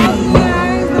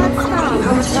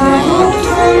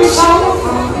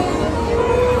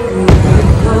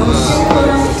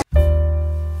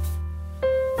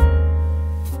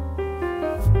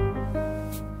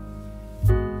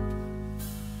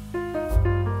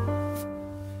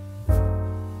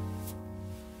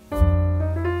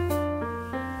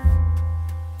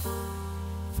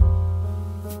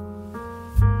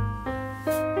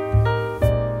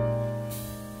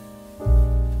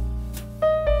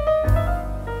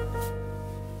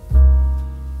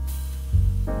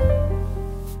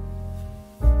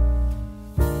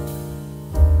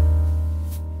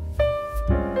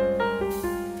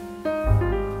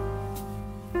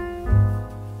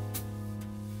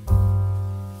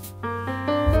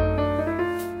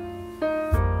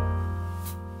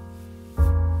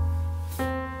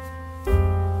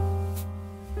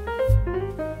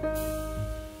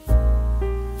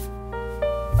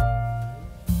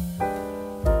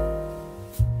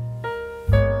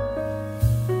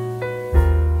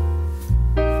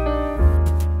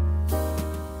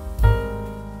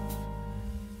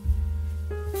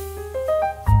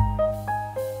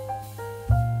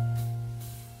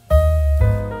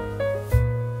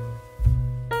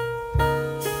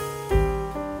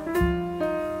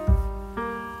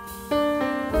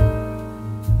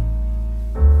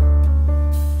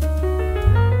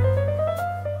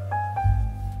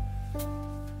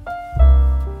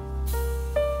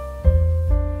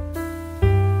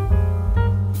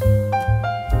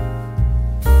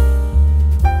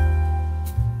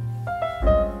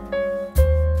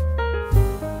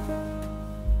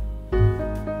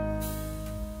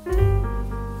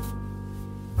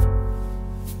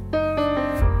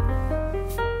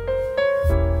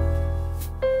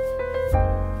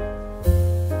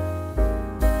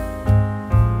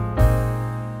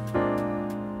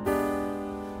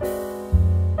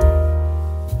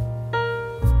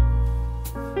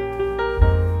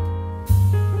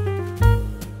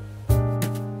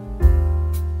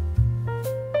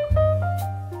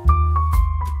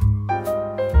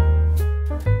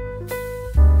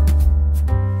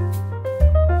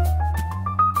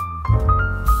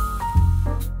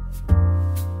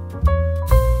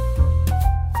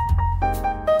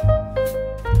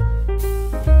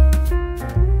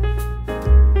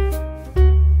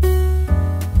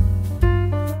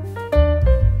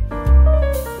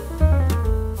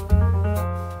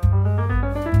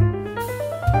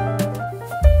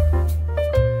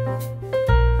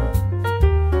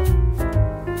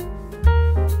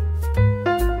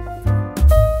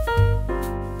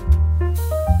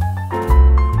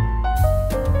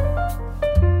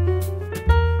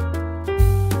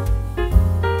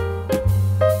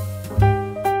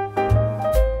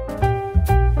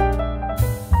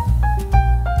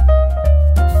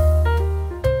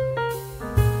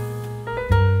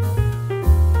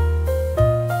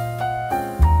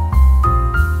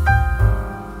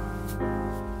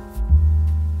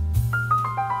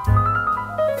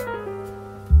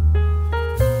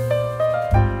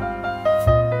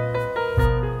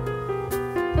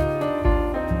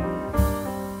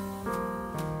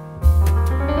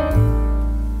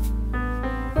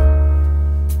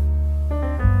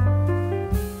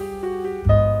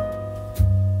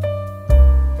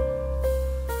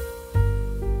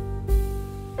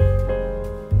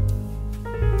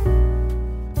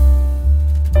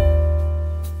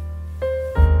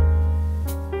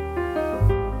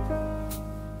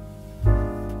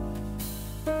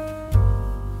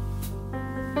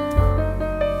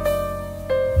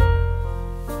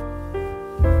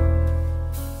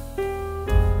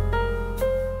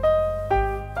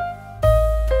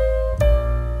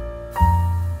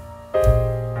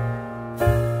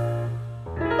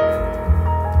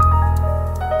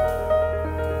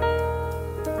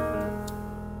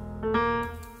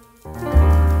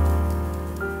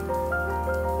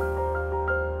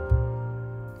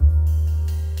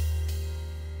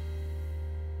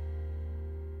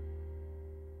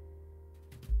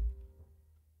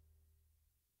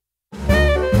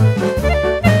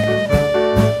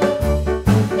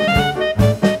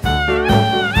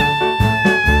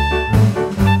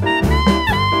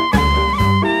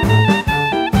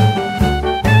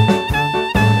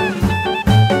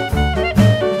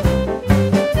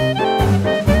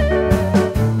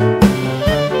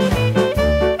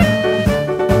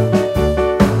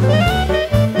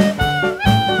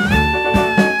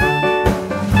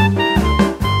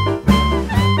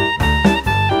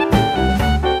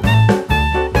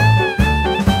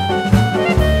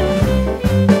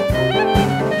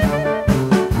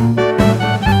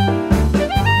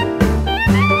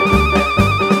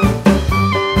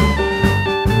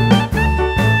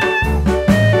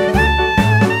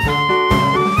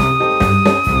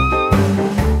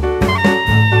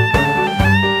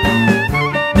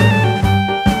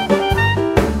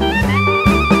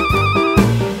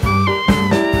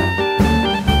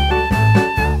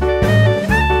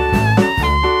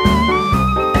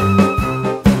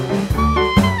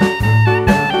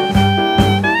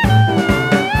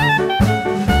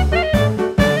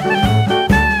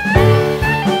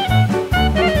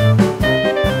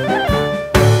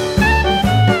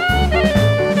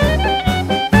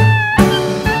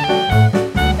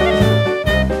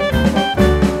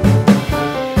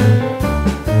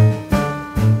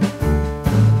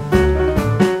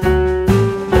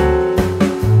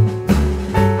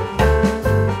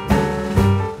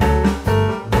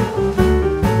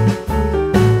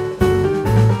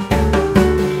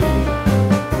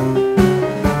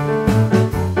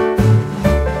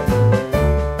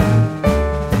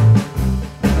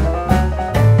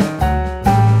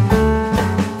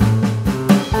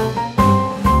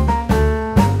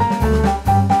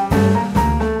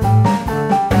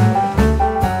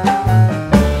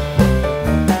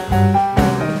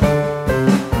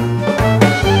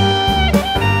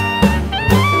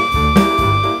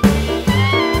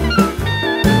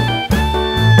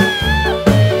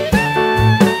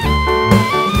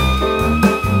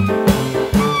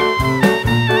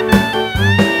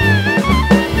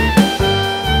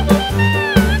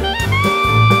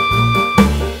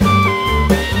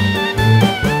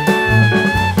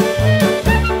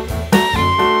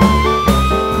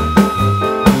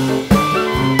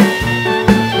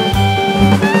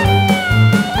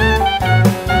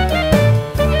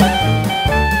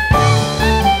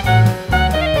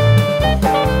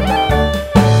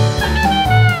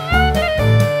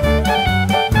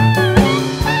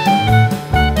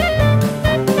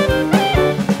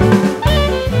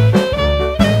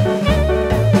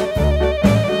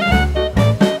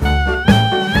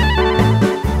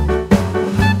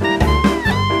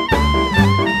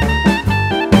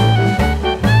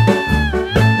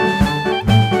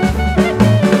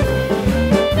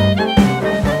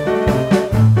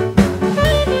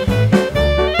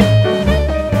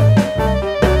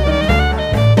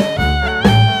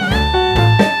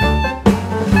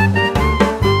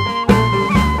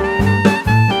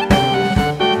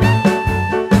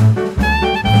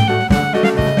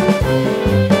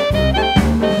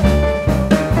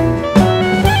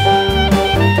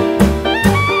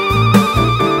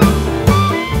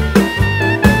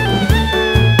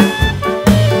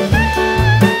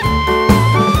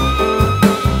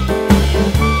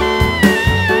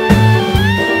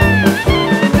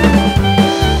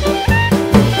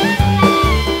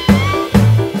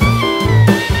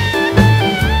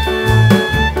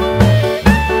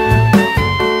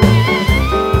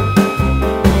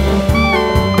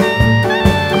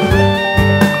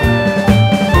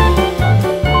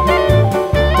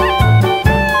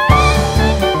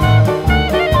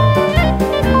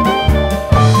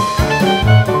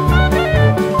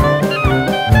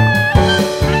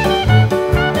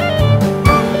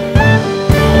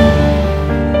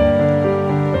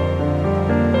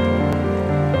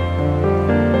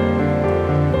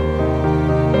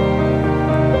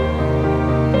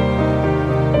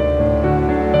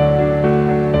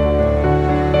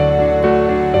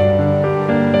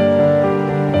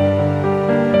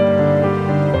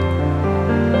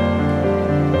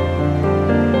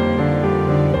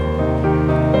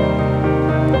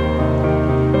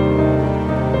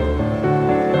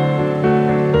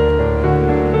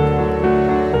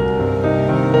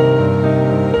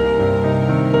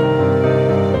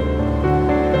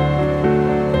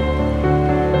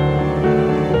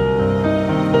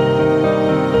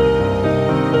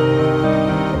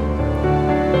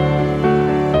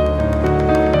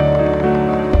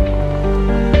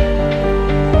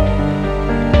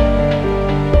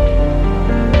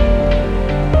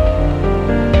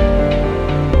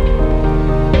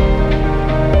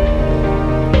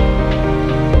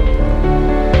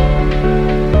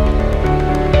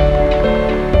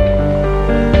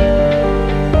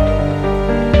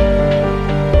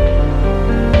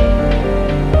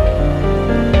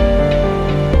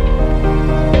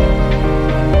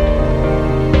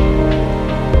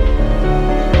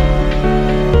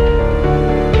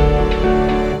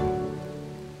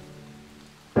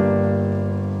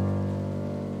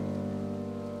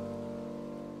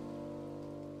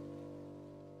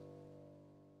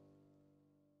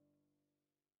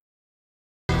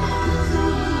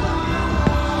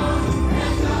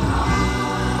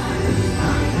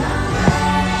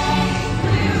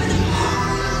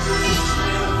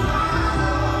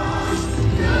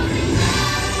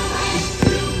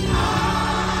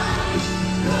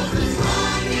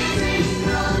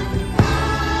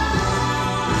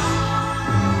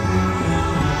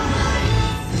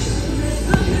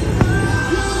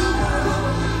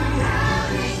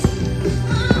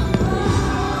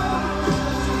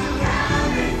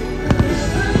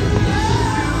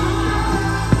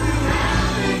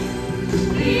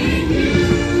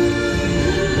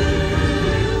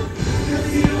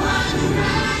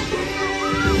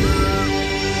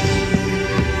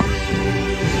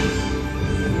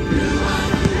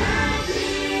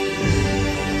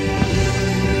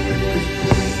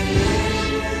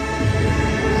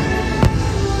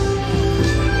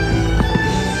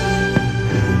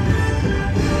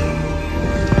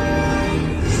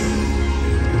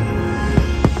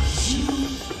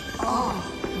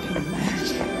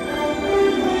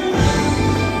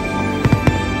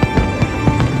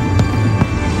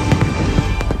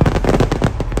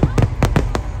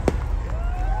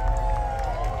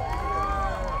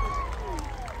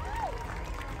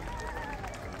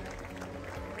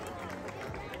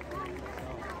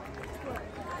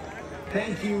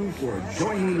 Thank you for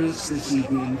joining us this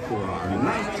evening for our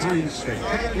nighttime You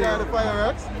spectacular. got the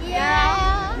fireworks?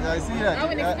 Yeah. Yeah, I see that. I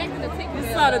wasn't expecting the Tinkerbell.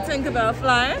 You saw the Tinkerbell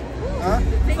flying? Huh?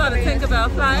 You saw the Tinkerbell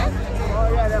flying?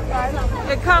 Oh, yeah, they're flying.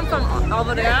 It come from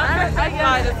over there. I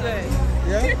fly this way.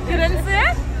 Yeah? You didn't see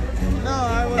it? No,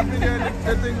 I was videoing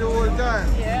the thing the whole time.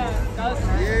 Yeah, that was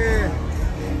nice. Yeah.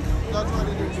 That's what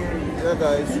it is. Yeah,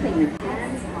 guys.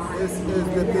 This is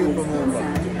the paper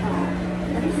mover.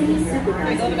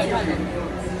 Like over the corner.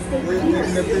 This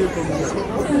is the paper mover.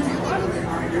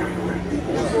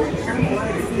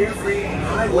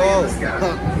 Wow.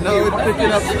 Now it's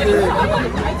picking up speed.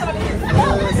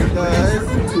 Yes, guys.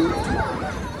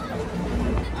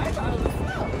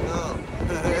 No.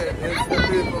 It's the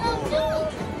paper mover.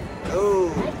 Oh.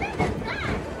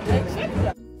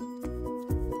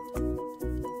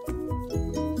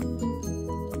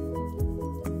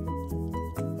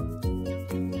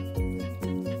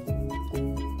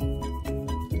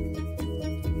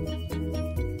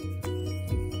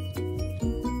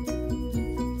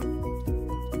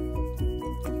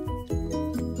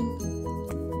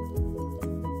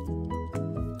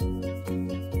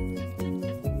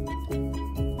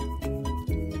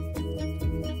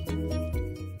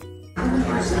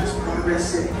 Presents Progress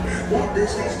City, Walt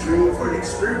Disney's dream for an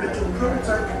experimental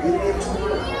prototype community of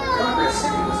tomorrow. Progress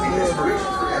City was the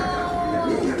inspiration for Epcot, and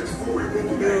many of its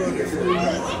forward-thinking ideas and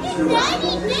innovations throughout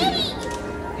Walt Disney.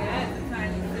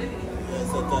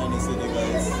 It's a tiny city,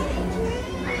 guys.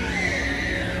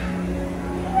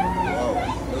 Wow,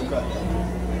 look at that.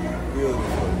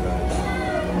 Beautiful, guys.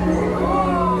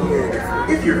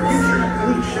 Beautiful. If your future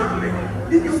includes shopping,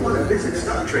 then you'll want to visit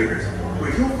Stock Traders,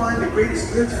 where you'll find the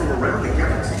greatest goods from around the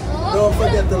galaxy. Don't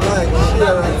forget to like,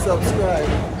 share, and subscribe.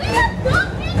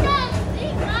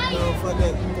 Don't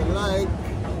forget to like,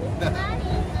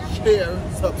 share,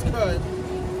 subscribe.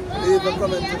 Leave a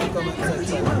comment in the comment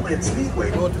section. Wonderland Speedway,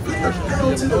 Notification,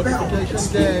 pedal to the bell, notification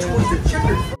speed game. towards the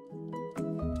checkered.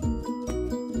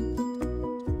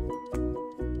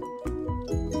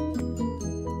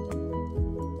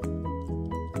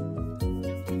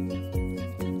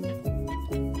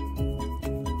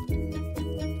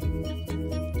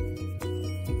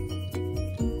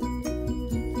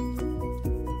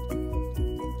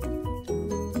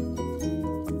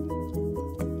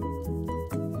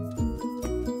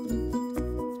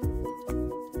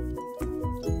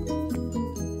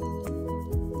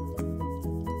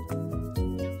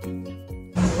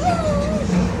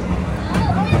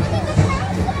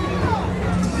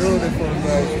 Beautiful,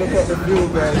 guys. Look at the view,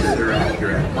 guys. It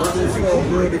is so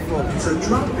beautiful. So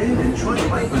drop in and join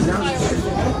life without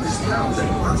all this pounds and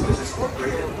Hospices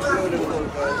Incorporated. Beautiful,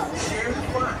 guys. Share the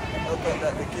fun. Look at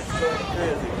that. The kids going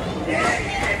crazy.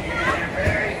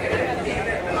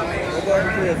 They're going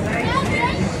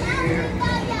crazy.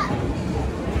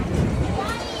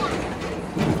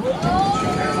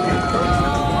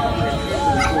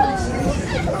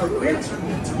 Our Grand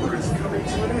Circle tour is coming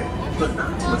to an end, but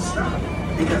not to a stop,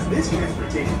 because this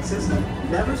transportation system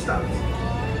never stops.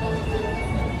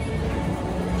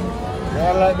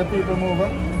 Y'all like the people mover?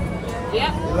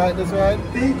 Yep. You like this ride?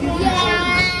 Thank you.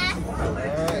 Yeah.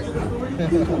 Alright.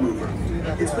 People Mover.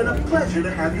 It's been a pleasure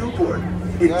to have you aboard.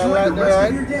 Enjoy Yeah, I like the the rest ride.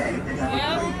 of your day and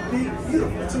have a great, big,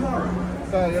 beautiful tomorrow.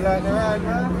 So, you like the ride,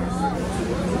 man?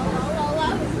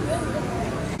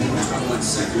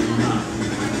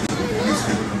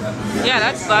 Yeah,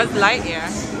 that's Buzz Lightyear.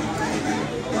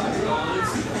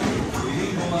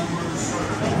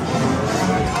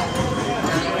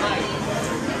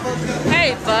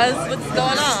 Hey Buzz, what's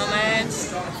going on, man?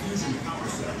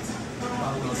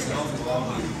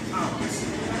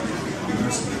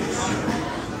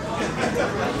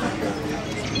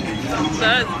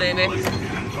 Buzz, baby.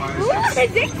 Ooh, the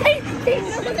dictate.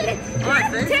 Look at it. What?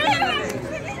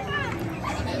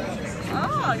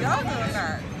 Oh, y'all doing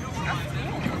that.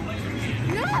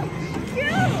 No.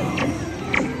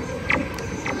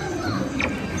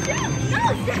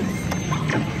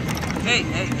 Hey,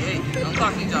 don't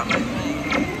talk to each other.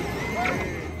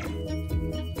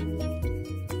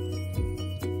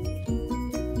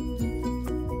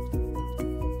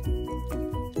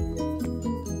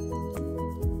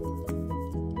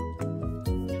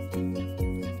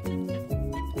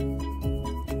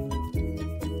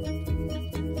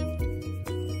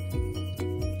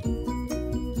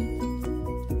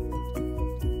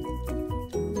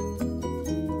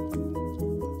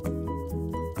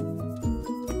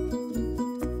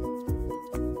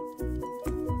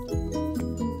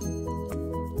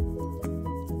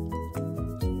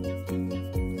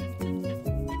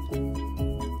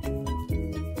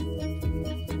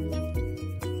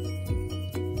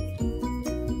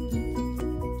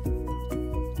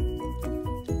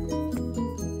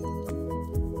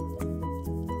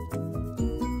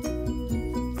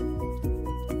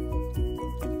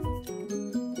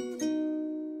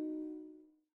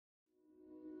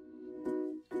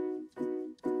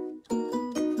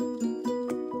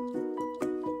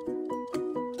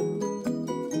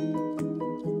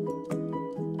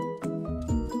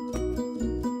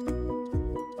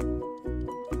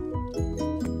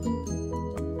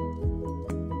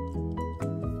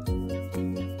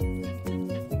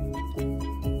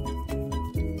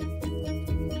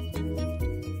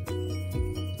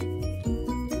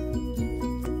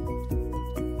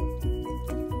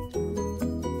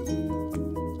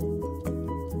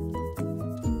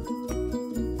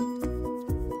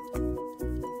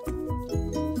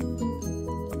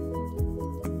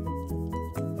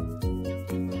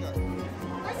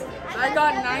 I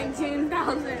got 19,000. I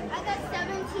got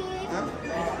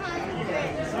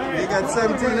 1,700. You got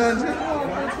 1,700? I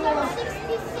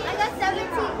got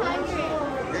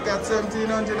 1,700. You got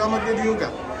 1,700. How much did you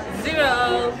get?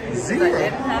 0. Zero? I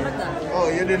didn't have a gun. Oh,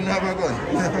 you didn't have a gun.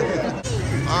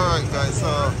 Alright guys,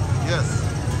 so yes,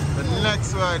 the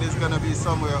next ride is gonna be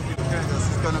somewhere up. This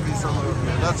is gonna be somewhere up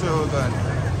here. That's where we're going.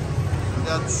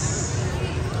 That's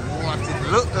what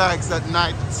it looked like at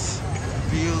night.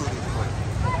 Beautiful.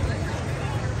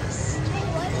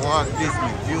 Walt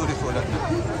Disney, beautiful at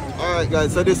night. Alright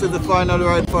guys, so this is the final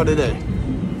ride for the day.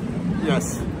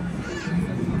 Yes.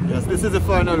 Yes, this is the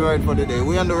final ride for the day.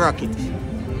 We're on the rocket.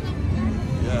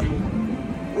 Yeah.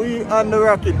 We on the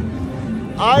rocket.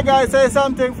 Alright guys, say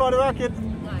something for the rocket.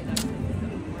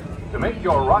 To make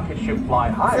your rocket ship fly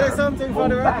higher, Say something for pull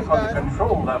the back rocket, on the guys.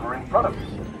 control lever in front of you.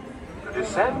 To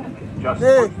descend, just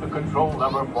Hey. push the control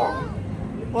lever forward.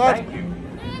 What? Thank you.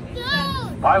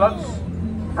 Pilots,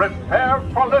 prepare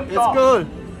for liftoff. It's cool.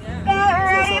 Get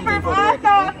ready for blast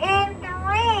off in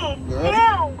 3,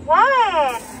 2,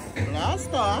 1.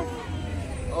 Blast off.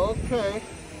 Okay.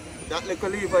 That little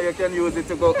lever, you can use it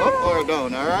to go up or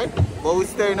down, alright? But we're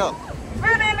staying up.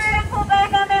 Remember to pull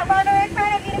back on that lever in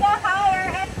front of you to go higher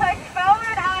and push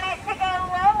forward on it to go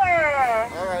lower.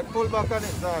 Alright, pull back on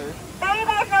it, sorry. Now you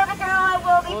guys know the girl I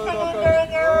will be Pull singing back on during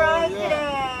it. your Oh, ride yeah.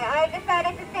 today. I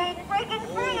decided to sing Breaking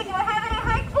Free. Do I have any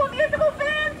High School Musical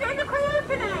fans in the crowd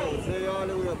tonight? Say all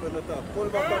the way up in the top. Pull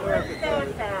back on the That rocket, was so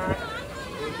sorry. sad.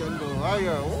 We can go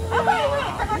higher. Ooh. Okay,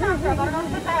 wait. So go down, so go to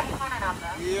the side. Come on up,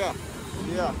 though. Yeah,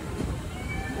 yeah.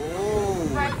 Oh,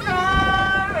 We're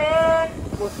soaring,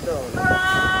 push down.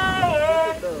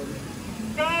 flying, Push down.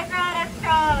 space at a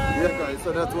star. Yeah guys, so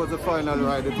that was the final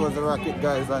ride. It was the rocket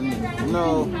guys and me.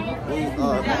 Now we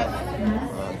are back.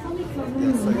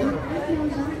 Yes, so yeah.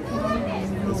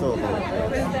 It's over.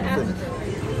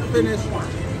 Finish.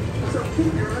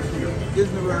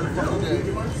 Disney World for today.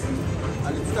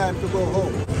 And it's time to go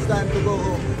home. It's time to go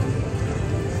home.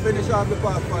 Finish off the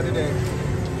park for the day.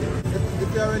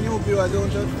 If you're a new viewer,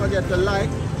 don't forget to like,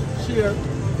 share,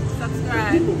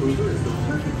 Subscribe.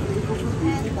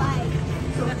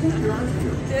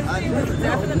 Disney was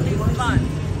definitely fun,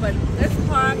 but this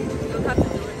park, you'll have to do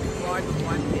it more than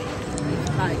one day.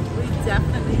 Like, we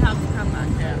definitely have to come back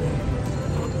here.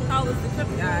 How was the trip,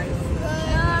 guys?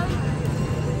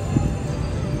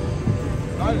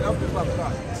 I love the park.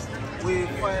 We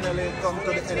finally come to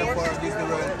the end of our Disney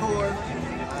World tour.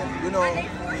 And you know,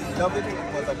 we love it.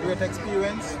 It was a great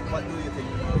experience. What do you think?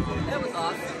 It was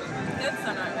awesome. The kids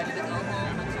are not ready to go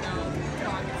home, but you know, the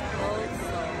park is closed,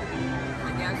 so I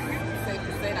guess it's safe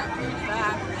to say that we'll be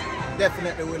back.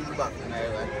 Definitely will be back. And I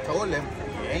told them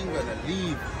we ain't gonna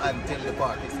leave until the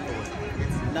park is closed.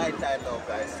 It's night time now,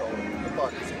 guys, so the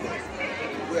park is closed.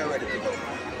 We are ready to go.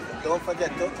 Don't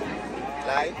forget to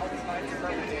like,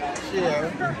 share,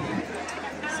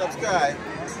 subscribe,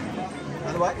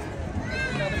 and what?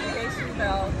 Notification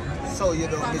bell. So you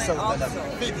don't miss out on a Also.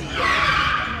 video.